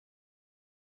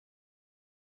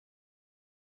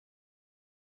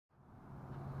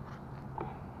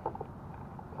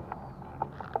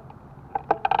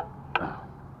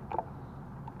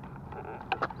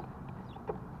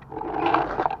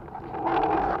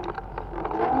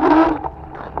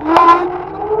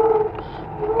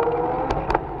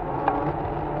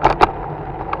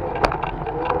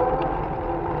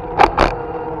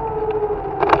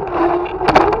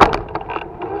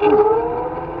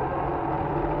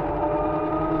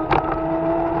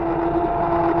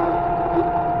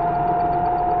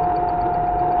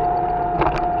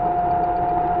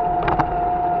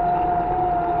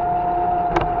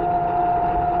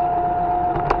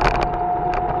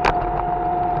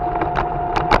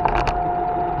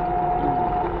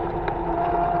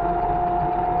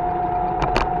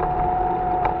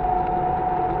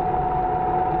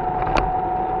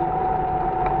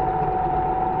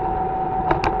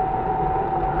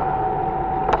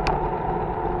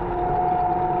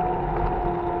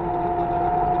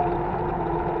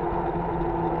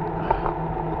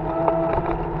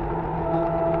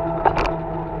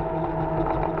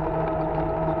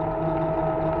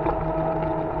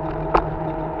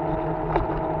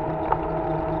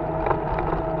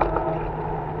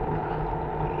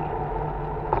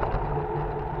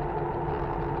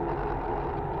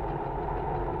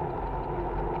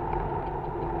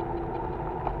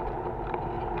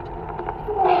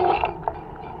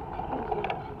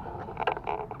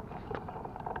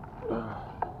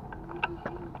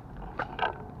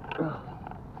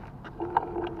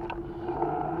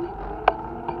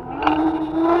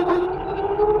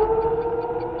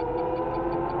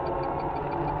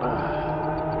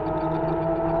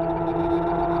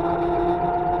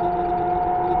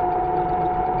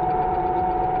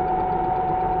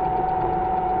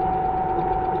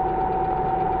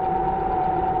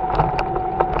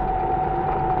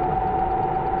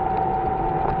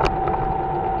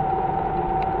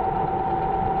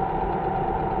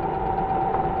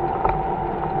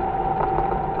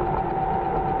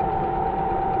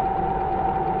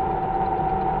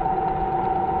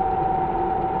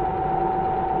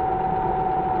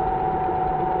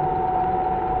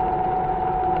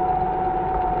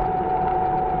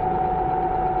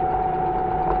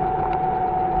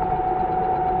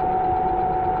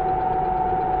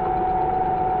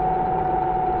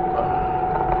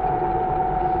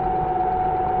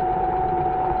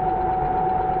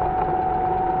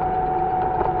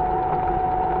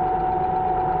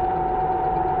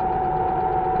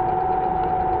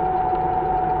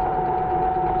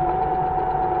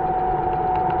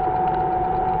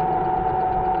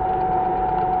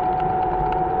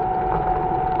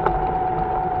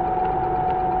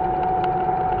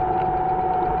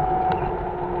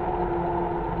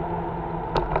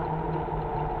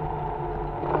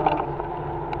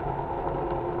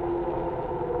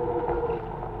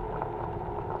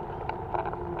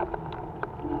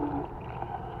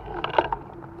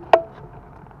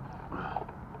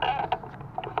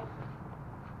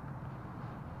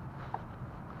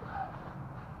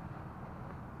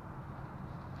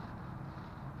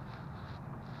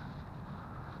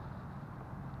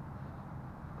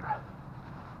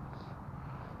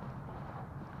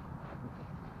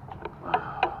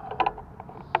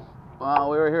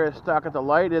Well, we were here stuck at the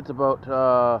light. It's about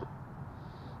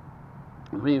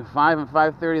between 5 and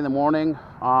 5:30 in the morning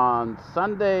on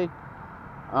Sunday,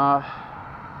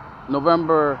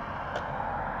 November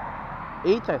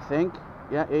 8th, I think.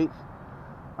 Yeah,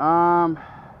 8th.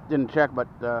 Didn't check, but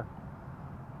I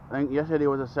think yesterday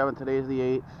was the 7th, today's the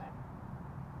 8th.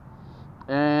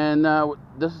 And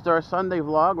this is our Sunday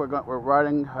vlog. We're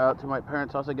riding to my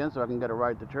parents' house again so I can get a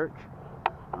ride to church.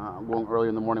 I'm going early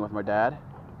in the morning with my dad.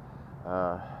 As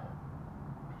I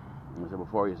said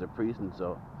before, he's a priest, and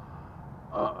so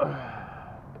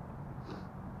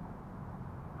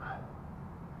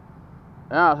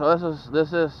yeah. So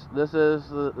this is this is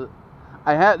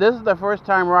the first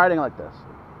time riding like this.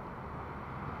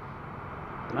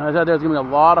 And I said there's gonna be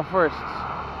a lot of firsts.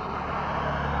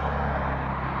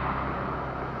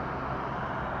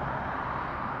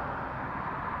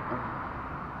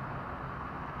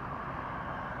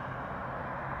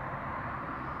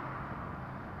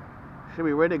 Should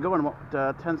be ready to go in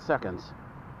about 10 seconds.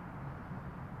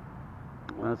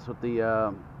 That's what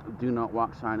the do not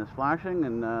walk sign is flashing,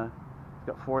 and it's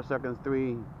got 4 seconds,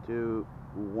 3, 2,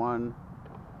 1,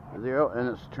 0, and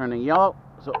it's turning yellow,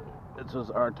 so this is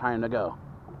our time to go.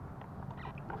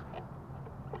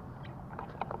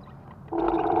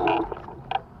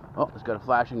 Oh, it's got a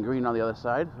flashing green on the other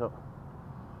side, so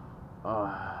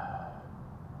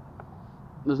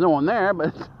there's no one there,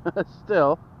 but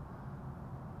still.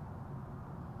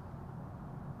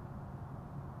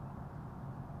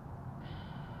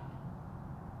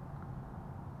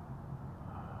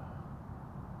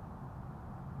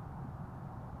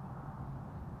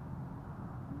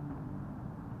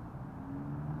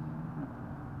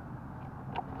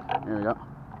 There we go.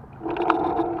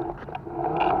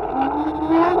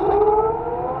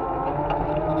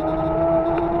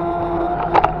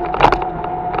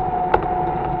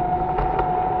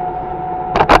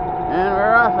 And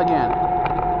we're off again.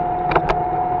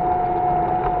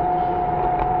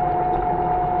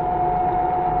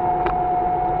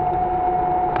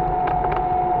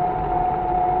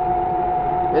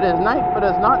 It is night, but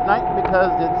it's not night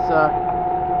because it's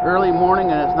early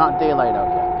morning and it's not daylight out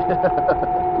yet.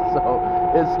 So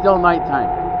it's still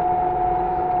nighttime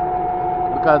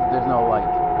because there's no light.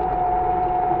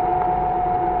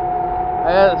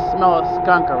 I smell a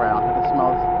skunk around. I can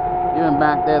smell, even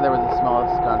back there was a smell of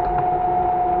skunk.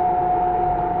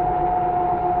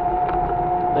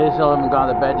 They still haven't gone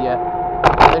to bed yet.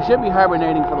 They should be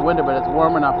hibernating for the winter, but it's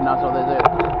warm enough now so that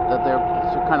they're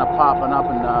kind of popping up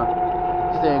and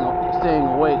staying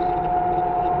awake.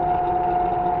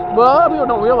 Well, a lot of people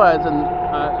don't realize, and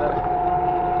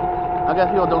I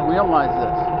guess people don't realize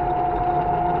this.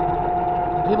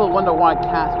 People wonder why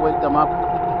cats wake them up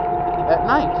at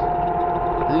night,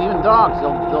 and even dogs.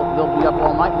 They'll be up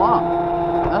all night long.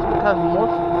 And that's because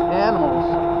most animals,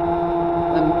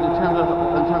 in terms of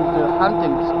their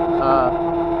hunting,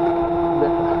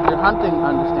 their hunting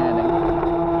understanding,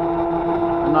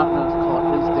 I'm not going to call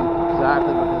it instinct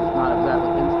exactly because it's not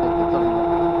exactly instinct. It's something.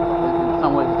 In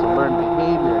some ways, it's a learned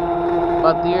behavior,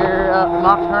 but they're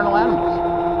nocturnal animals.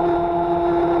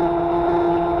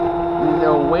 They're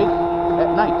awake at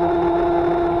night,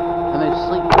 and they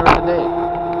sleep during the day.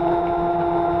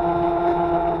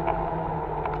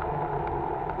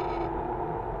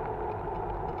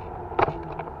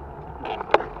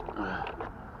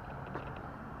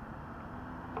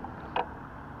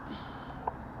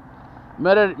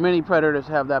 Many predators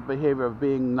have that behavior of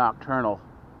being nocturnal,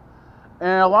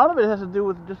 and a lot of it has to do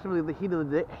with just simply the heat of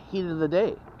the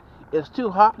day. It's too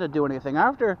hot to do anything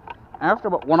after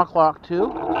about 1 o'clock,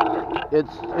 2.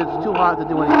 It's too hot to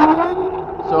do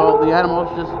anything. So the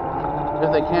animals just,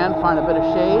 if they can, find a bit of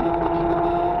shade,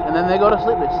 and then they go to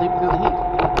sleep. They sleep through the heat.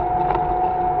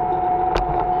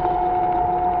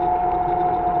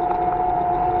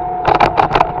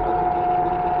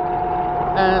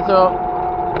 And so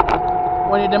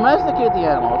when you domesticate the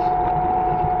animals,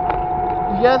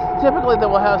 yes, typically they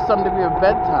will have some degree of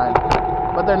bedtime,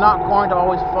 but they're not going to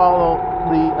always follow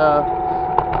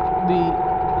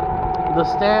the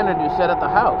standard you set at the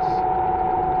house,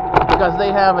 because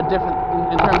they have a different,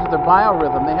 in terms of their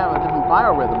biorhythm, they have a different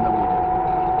biorhythm than we do.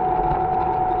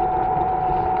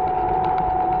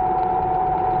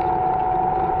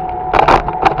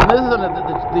 And this is something that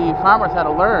the farmers had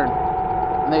to learn,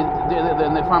 and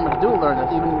the farmers do learn this,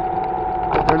 even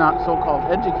if they're not so-called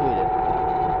educated.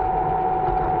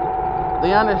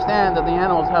 They understand that the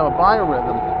animals have a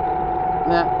biorhythm,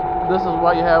 and that this is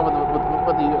what you have with the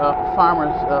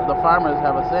farmers. The farmers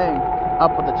have a saying,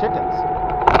 "Up with the chickens,"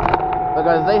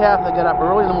 because they have to get up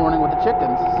early in the morning with the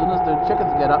chickens. As soon as the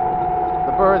chickens get up,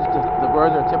 the birds are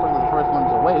typically the first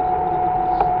ones awake,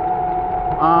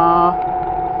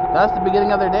 That's the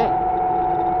beginning of their day.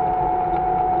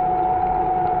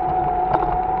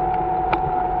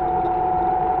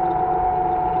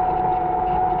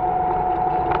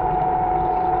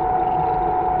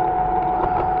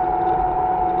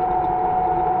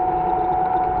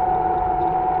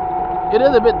 It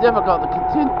is a bit difficult to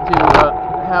continue to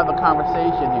have the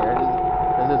conversation here,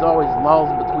 because there's always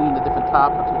lulls between the different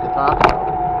topics we could talk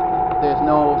about. There's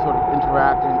no sort of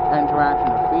interaction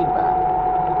or feedback.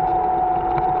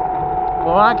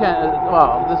 Well,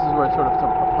 this is where it sort of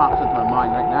pops into my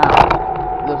mind right now.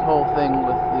 This whole thing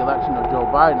with the election of Joe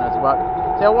Biden is about.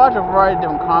 See, I watch a variety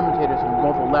of different commentators from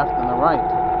both the left and the right.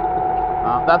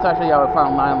 That's actually how I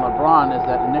found Lionel LeBron. Is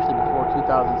that initially before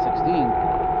 2016.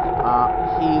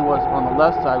 He was on the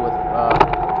left side with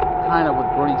kind of with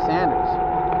Bernie Sanders,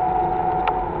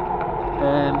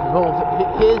 and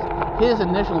his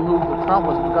initial move with Trump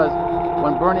was because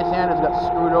when Bernie Sanders got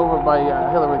screwed over by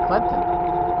Hillary Clinton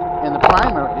in the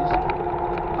primaries,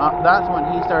 that's when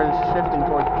he started shifting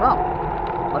towards Trump.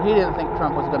 But he didn't think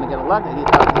Trump was going to get elected.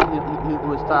 He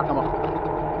was talking about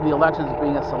the elections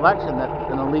being a selection that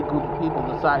an elite group of people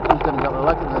decide who's going to get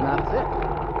elected, and that's it.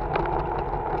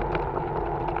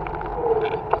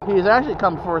 He's actually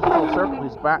come full circle.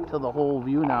 He's back to the whole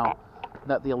view now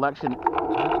that the election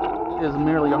is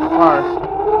merely a farce,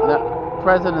 that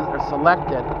presidents are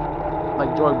selected,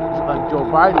 like Joe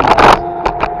Biden is,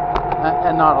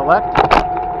 and not elected.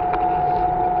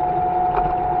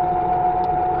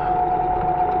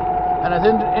 And it's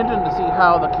interesting to see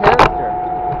how the character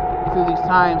through these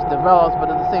times develops,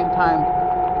 but at the same time,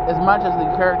 as much as the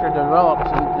character develops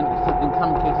and in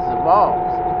some cases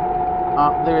evolves,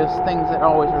 there's things that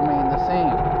always remain the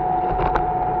same.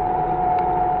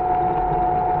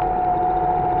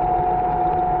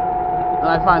 And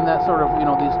I find that sort of,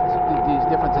 these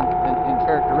differences in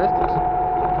characteristics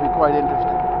to be quite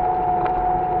interesting.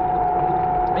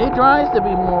 He tries to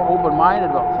be more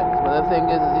open-minded about things, but the thing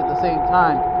is at the same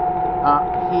time,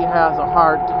 he has a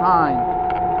hard time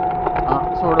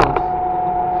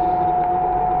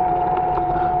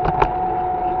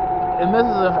and this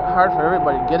is hard for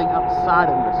everybody, getting outside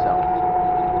of yourself.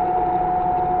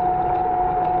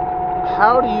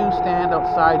 How do you stand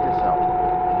outside yourself?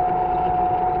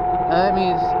 And that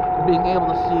means being able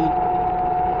to see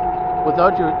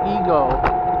without your ego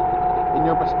and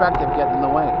your perspective getting in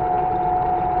the way.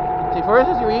 See, first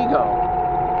is your ego,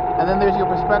 and then there's your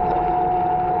perspective.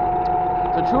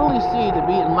 To truly see, to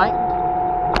be enlightened,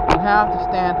 you have to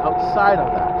stand outside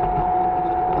of that.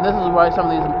 And this is why some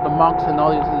of the monks and all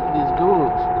these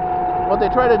gurus, what they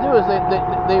try to do is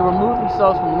they remove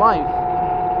themselves from life,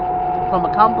 from the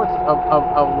comforts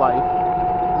of life,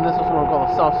 and this is what we call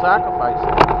a self-sacrifice,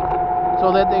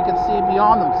 so that they can see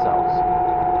beyond themselves.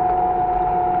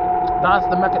 That's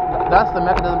the mechanism. That's the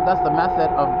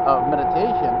method of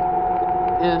meditation,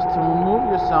 is to remove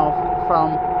yourself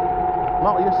from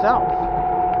yourself,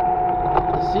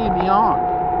 to see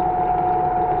beyond.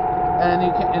 And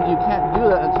you can't do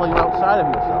that until you're outside of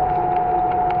yourself.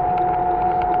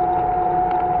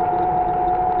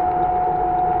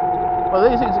 Well,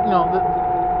 these things,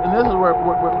 and this is where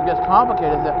it gets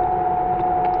complicated. Is that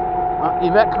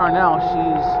Yvette Carnell,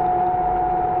 she's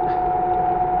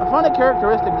a funny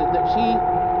characteristic that she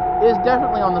is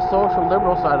definitely on the social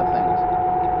liberal side of things.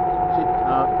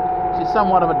 She's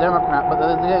somewhat of a Democrat, but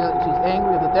she's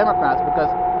angry at the Democrats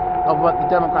because of what the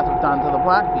Democrats have done to the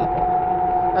black people.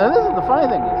 And this is the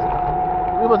funny thing is,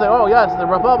 people say, "Oh yes, the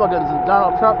Republicans and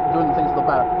Donald Trump doing things to the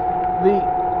bad."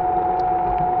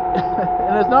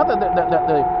 And it's not that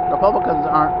the Republicans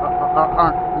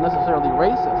aren't necessarily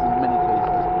racist in many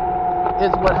cases.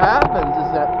 It's what happens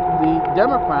is that the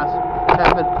Democrats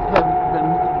have been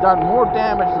done more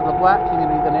damage to the black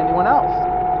community than anyone else.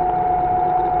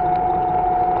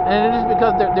 And it is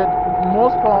because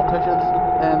most politicians,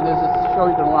 and there's this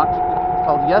show you can watch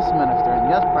called Yes Minister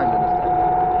and Yes Prime Minister.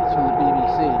 From the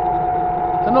BBC.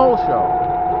 It's an old show.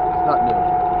 It's not new.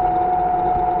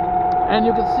 And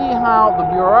you can see how the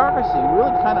bureaucracy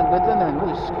really kind of gets in there and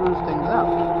really screws things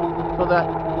up. So that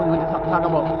when you're talking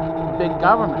about big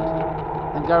government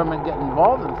and government getting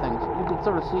involved in things, you can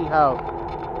sort of see how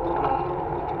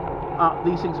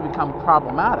these things become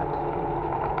problematic.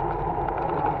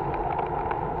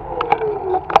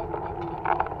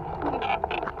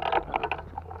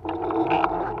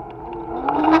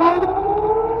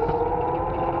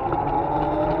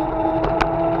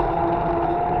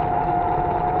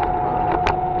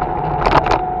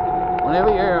 Whenever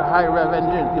you hear a high rev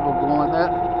engine, people going like that,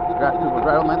 people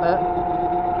driving like that,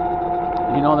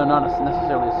 they're not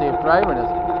necessarily a safe driver, and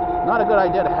it's not a good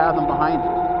idea to have them behind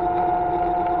you.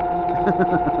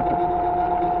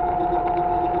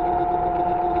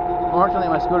 Fortunately,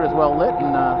 my scooter is well lit,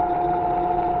 and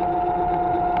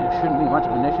it shouldn't be much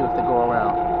of an issue if they go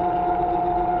around.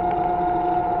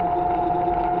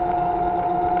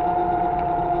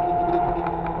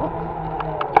 Oh.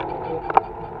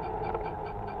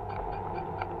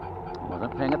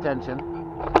 Wasn't paying attention.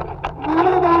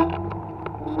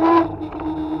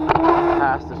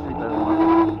 Past the street that I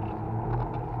wanted.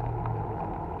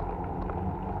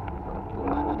 Go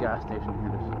to the gas station here.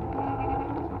 Just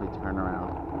simply turn around.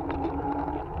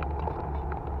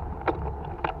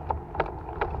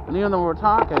 And even though we were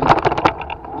talking, and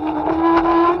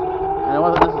I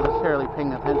wasn't necessarily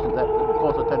paying attention,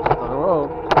 close attention to the road,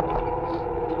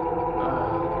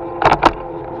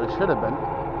 as I should have been,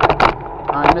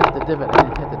 I missed the divot. I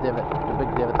didn't hit the divot, the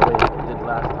big divot, the way I did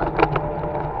last time.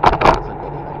 That's a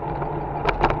good thing.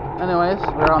 Anyways,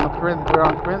 we're on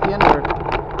Corinthian. We're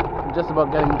just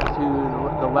about getting to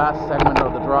the last segment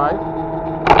of the drive.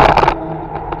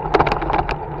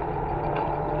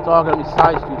 It's all going to be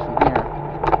side streets from here.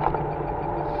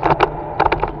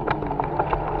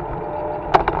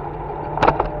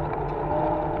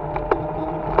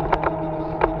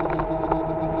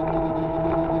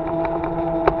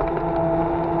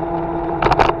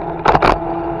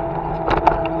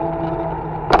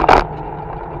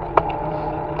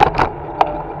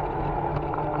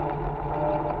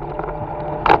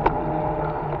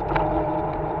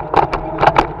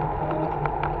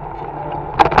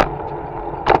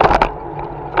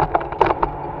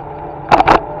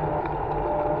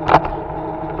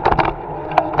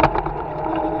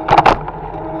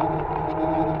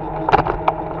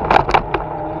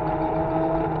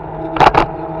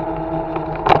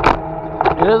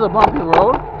 It is a bumpy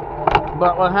road,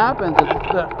 but what happens is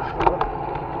that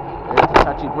there's a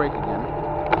touchy brake again.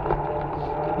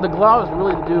 The gloves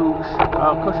really do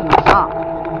cushion the shock,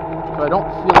 so I don't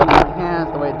feel it in my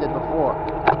hands the way it did before.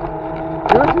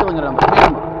 You're feeling it on the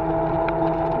camera,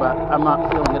 but I'm not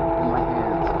feeling it in my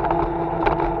hands.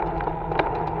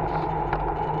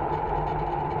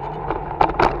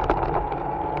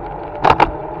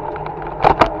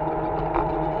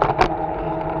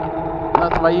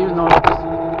 That's why you know it's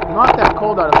not that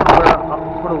cold out. I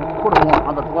could have worn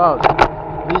other gloves.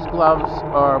 These gloves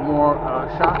are more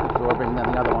shock absorbing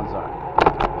than the other ones are.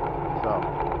 So,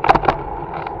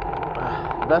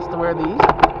 best to wear these.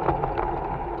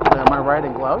 They're my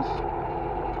riding gloves.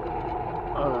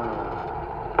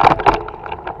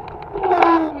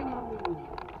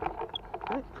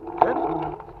 Okay, good.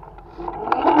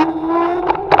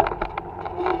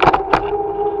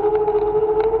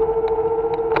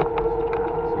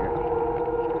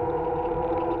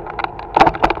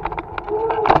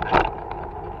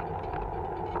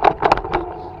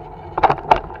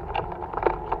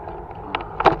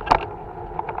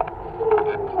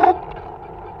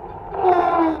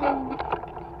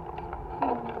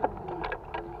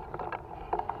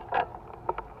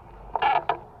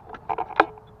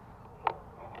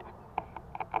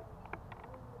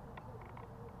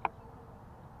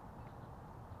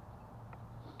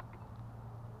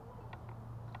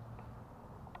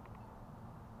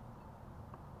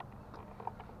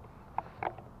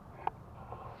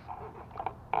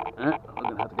 We're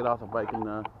going to have to get off the bike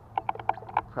and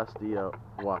press the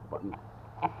walk button.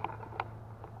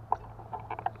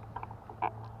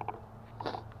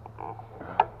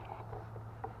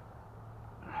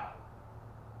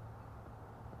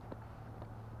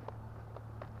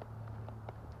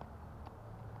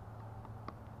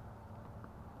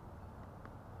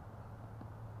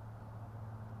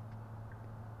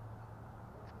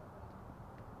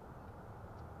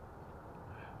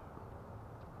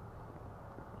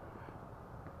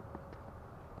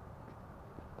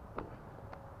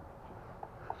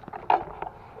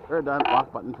 We're done.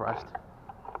 Walk button pressed.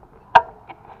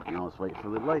 Now let's wait for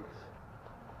the lights.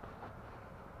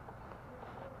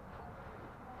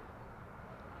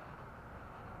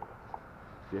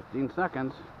 – 15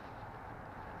 seconds.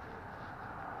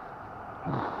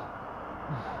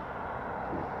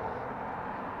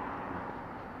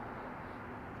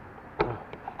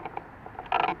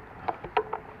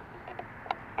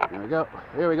 There we go.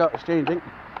 Here we go. It's changing.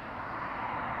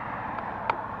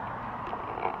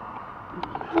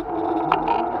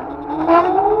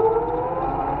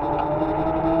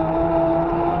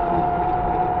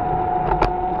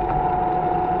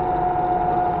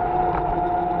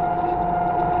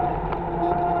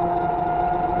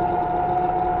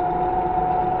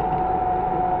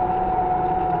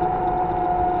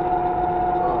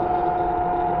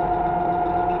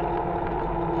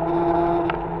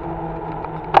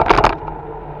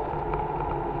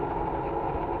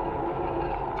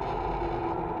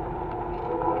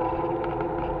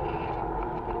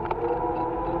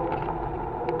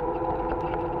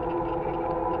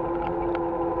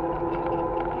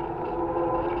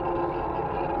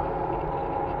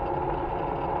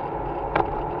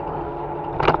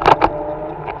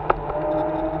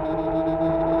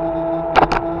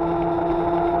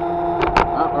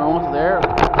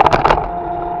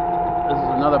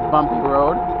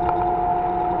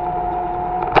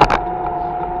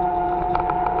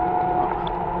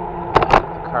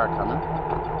 car coming.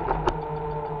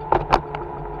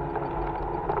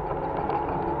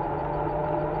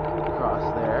 Across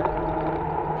there.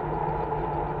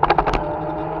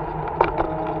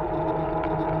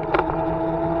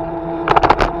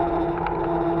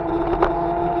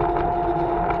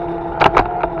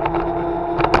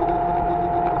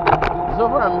 So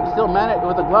far, I'm still managing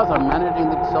with the gloves. I'm managing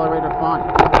the accelerator fine.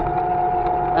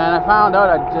 And I found out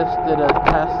I just did a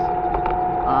test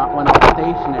when I was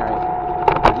stationary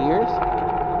with the gears,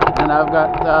 and I've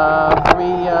got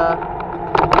three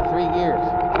gears.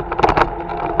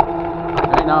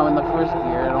 Right now I'm in the first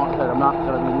gear. I'm not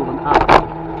going to be moving up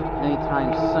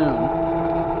anytime soon.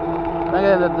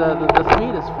 The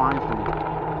speed is fine for me.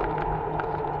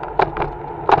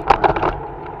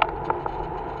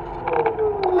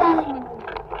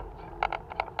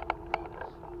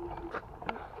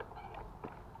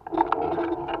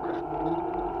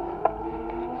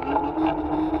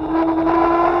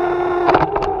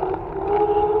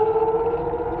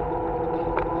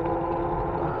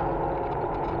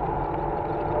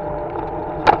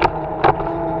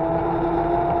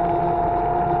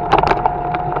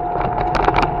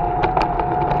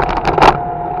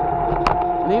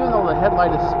 Even though the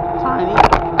headlight is tiny in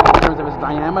terms of its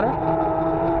diameter,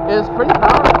 it is pretty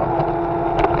powerful.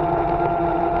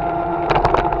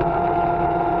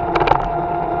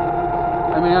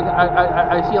 I mean,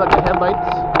 I see like the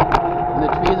headlights and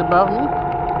the trees above me,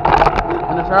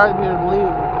 and it's hard for me to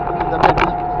believe that they're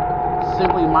just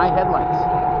simply my headlights.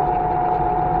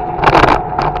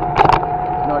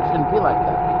 No, it shouldn't be like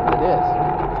that, but it is.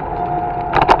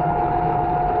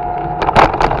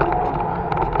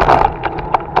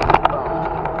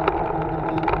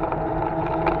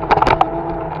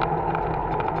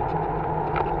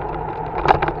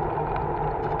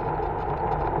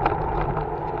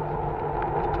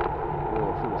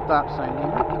 Stop sign here.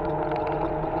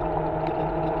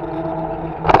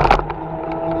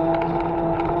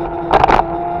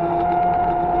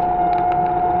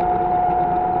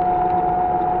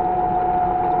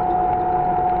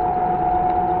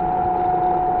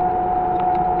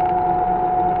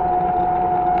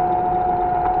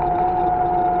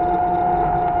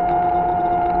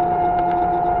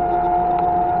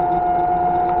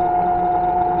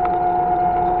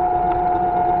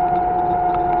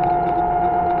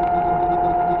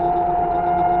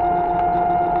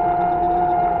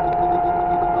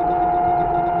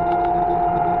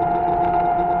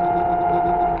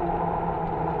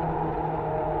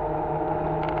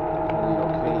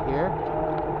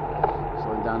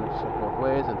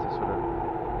 Ways and to sort of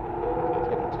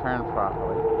take a turn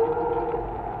properly.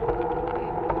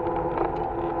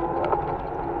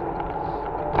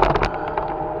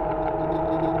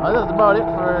 Well, that's about it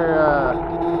for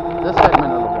this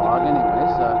segment of the vlog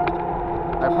anyways.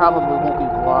 I probably won't be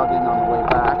vlogging on the way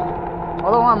back.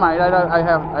 Although I might, I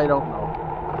don't know.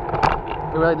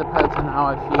 It really depends on how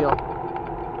I feel.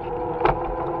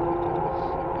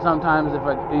 Sometimes if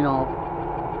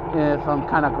if I'm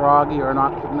kind of groggy or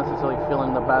not necessarily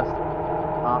feeling the best,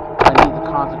 I need to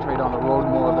concentrate on the road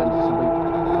more than just simply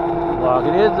vlog.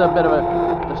 It is a bit of a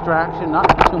distraction,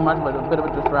 not too much, but a bit of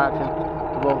a distraction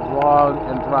to both vlog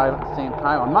and drive at the same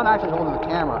time. I'm not actually holding the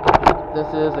camera.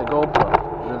 This is a GoPro,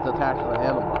 and it's attached to the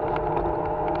handlebars.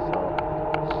 So,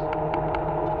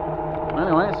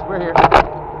 anyways, we're here.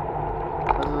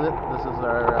 This is it. This is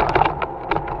our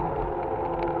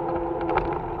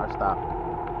stop.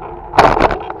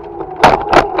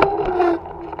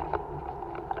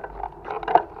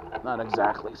 Not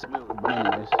exactly smooth, but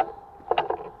anyways,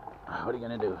 what are you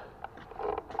gonna do?